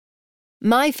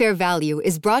My Fair Value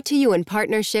is brought to you in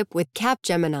partnership with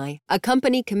Capgemini, a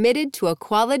company committed to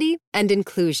equality and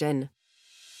inclusion.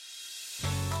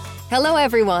 Hello,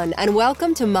 everyone, and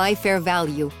welcome to My Fair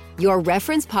Value, your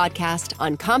reference podcast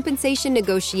on compensation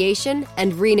negotiation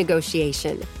and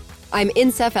renegotiation. I'm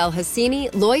Insef El-Hassini,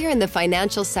 lawyer in the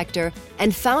financial sector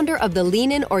and founder of the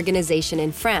Lean In organization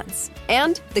in France,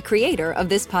 and the creator of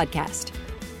this podcast.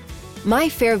 My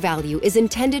Fair Value is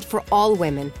intended for all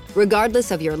women, regardless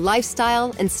of your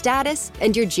lifestyle and status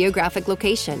and your geographic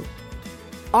location.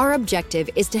 Our objective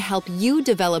is to help you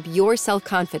develop your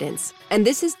self-confidence, and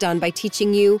this is done by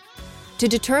teaching you to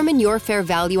determine your fair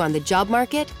value on the job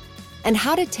market and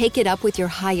how to take it up with your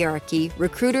hierarchy,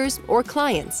 recruiters, or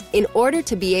clients in order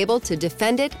to be able to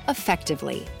defend it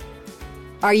effectively.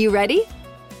 Are you ready?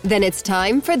 Then it's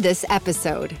time for this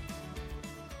episode.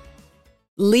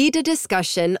 Lead a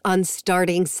discussion on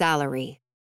starting salary.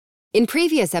 In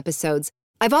previous episodes,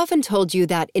 I've often told you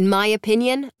that, in my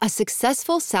opinion, a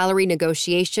successful salary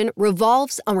negotiation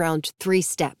revolves around 3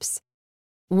 steps.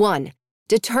 1.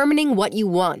 Determining what you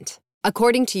want,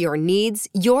 according to your needs,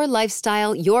 your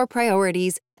lifestyle, your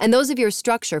priorities, and those of your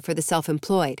structure for the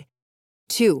self-employed.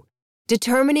 2.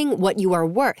 Determining what you are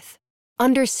worth.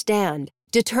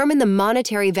 Determine the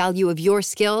monetary value of your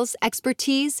skills,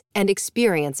 expertise, and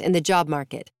experience in the job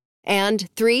market. And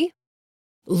 3,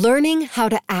 learning how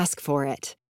to ask for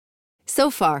it.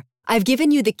 So far, I've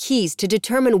given you the keys to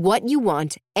determine what you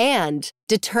want and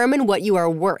determine what you are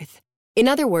worth. In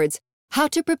other words, how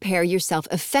to prepare yourself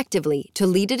effectively to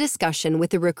lead a discussion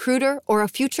with a recruiter or a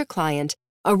future client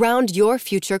around your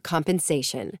future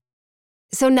compensation.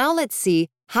 So now let's see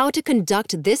how to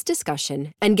conduct this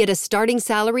discussion and get a starting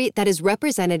salary that is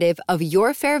representative of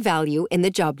your fair value in the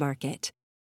job market.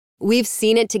 We've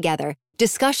seen it together.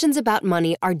 Discussions about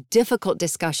money are difficult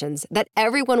discussions that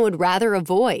everyone would rather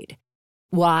avoid.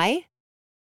 Why?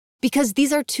 Because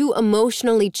these are too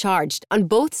emotionally charged on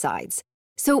both sides.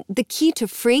 So the key to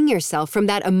freeing yourself from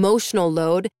that emotional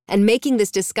load and making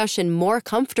this discussion more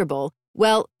comfortable,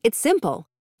 well, it's simple.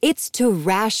 It's to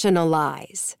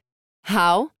rationalize.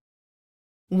 How?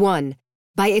 1.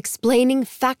 By explaining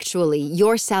factually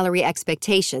your salary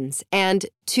expectations, and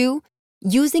 2.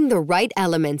 Using the right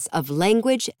elements of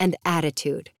language and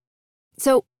attitude.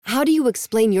 So, how do you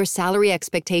explain your salary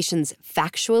expectations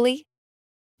factually?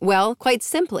 Well, quite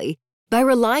simply, by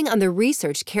relying on the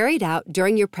research carried out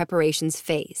during your preparations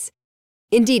phase.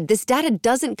 Indeed, this data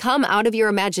doesn't come out of your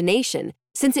imagination,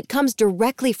 since it comes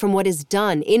directly from what is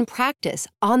done in practice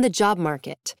on the job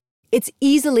market. It's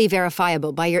easily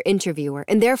verifiable by your interviewer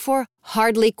and therefore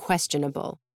hardly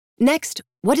questionable. Next,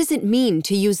 what does it mean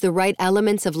to use the right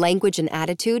elements of language and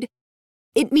attitude?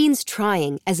 It means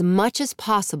trying as much as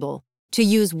possible to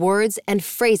use words and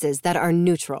phrases that are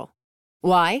neutral.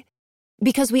 Why?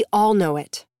 Because we all know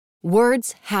it.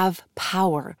 Words have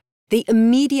power. They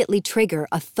immediately trigger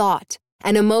a thought,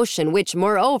 an emotion which,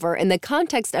 moreover, in the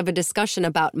context of a discussion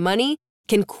about money,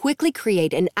 can quickly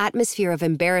create an atmosphere of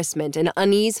embarrassment and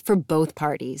unease for both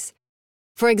parties.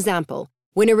 For example,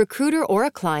 when a recruiter or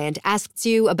a client asks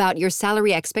you about your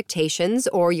salary expectations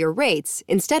or your rates,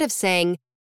 instead of saying,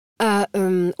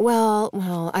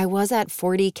 well, I was at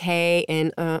 40K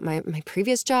in my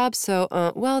previous job, so,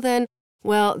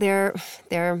 there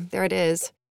it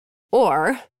is.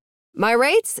 Or, my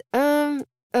rates, they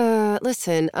are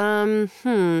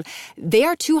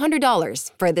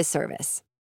 $200 for this service.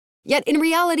 Yet in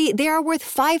reality, they are worth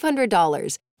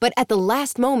 $500, but at the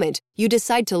last moment, you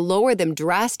decide to lower them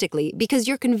drastically because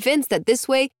you're convinced that this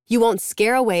way you won't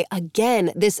scare away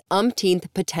again this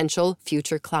umpteenth potential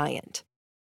future client.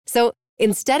 So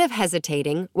instead of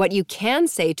hesitating, what you can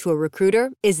say to a recruiter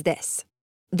is this: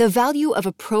 the value of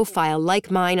a profile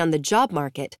like mine on the job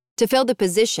market to fill the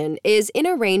position is in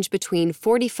a range between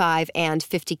 45 and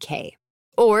 50K.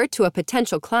 Or to a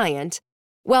potential client,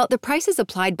 well, the prices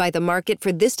applied by the market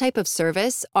for this type of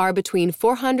service are between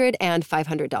 $400 and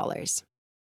 $500.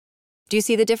 Do you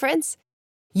see the difference?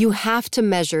 You have to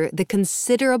measure the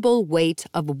considerable weight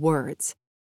of words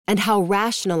and how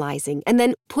rationalizing and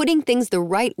then putting things the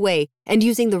right way and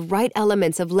using the right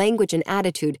elements of language and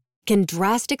attitude can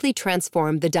drastically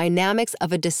transform the dynamics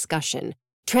of a discussion,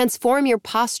 transform your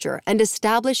posture, and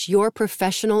establish your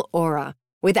professional aura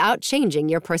without changing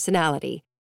your personality.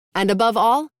 And above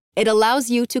all, it allows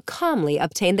you to calmly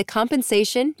obtain the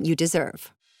compensation you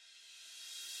deserve.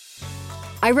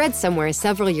 I read somewhere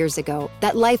several years ago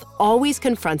that life always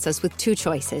confronts us with 2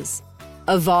 choices: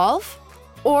 evolve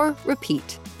or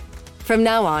repeat. From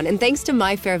now on, and thanks to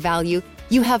My Fair Value,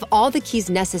 you have all the keys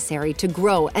necessary to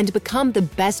grow and become the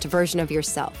best version of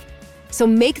yourself. So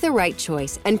make the right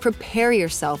choice and prepare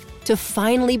yourself to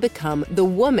finally become the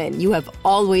woman you have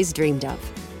always dreamed of.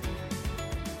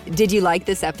 Did you like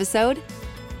this episode?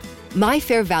 My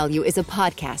Fair Value is a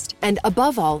podcast and,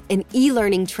 above all, an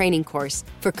e-learning training course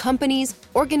for companies,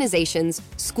 organizations,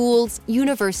 schools,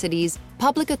 universities,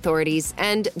 public authorities,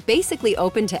 and basically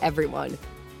open to everyone.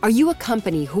 Are you a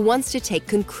company who wants to take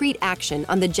concrete action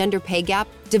on the gender pay gap,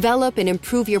 develop and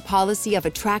improve your policy of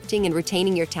attracting and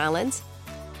retaining your talents?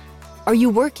 Are you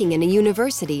working in a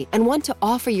university and want to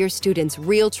offer your students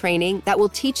real training that will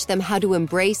teach them how to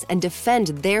embrace and defend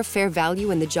their fair value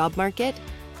in the job market?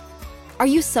 Are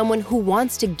you someone who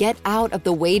wants to get out of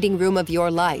the waiting room of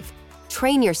your life,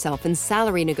 train yourself in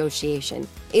salary negotiation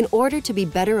in order to be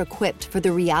better equipped for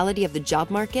the reality of the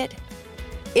job market?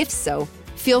 If so,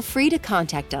 feel free to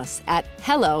contact us at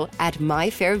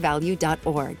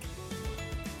hello@myfairvalue.org.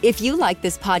 If you like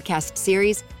this podcast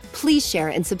series, please share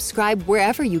and subscribe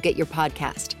wherever you get your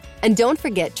podcast. And don't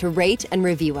forget to rate and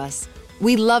review us.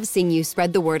 We love seeing you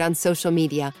spread the word on social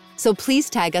media, so please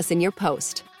tag us in your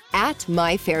post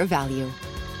 @myfairvalue.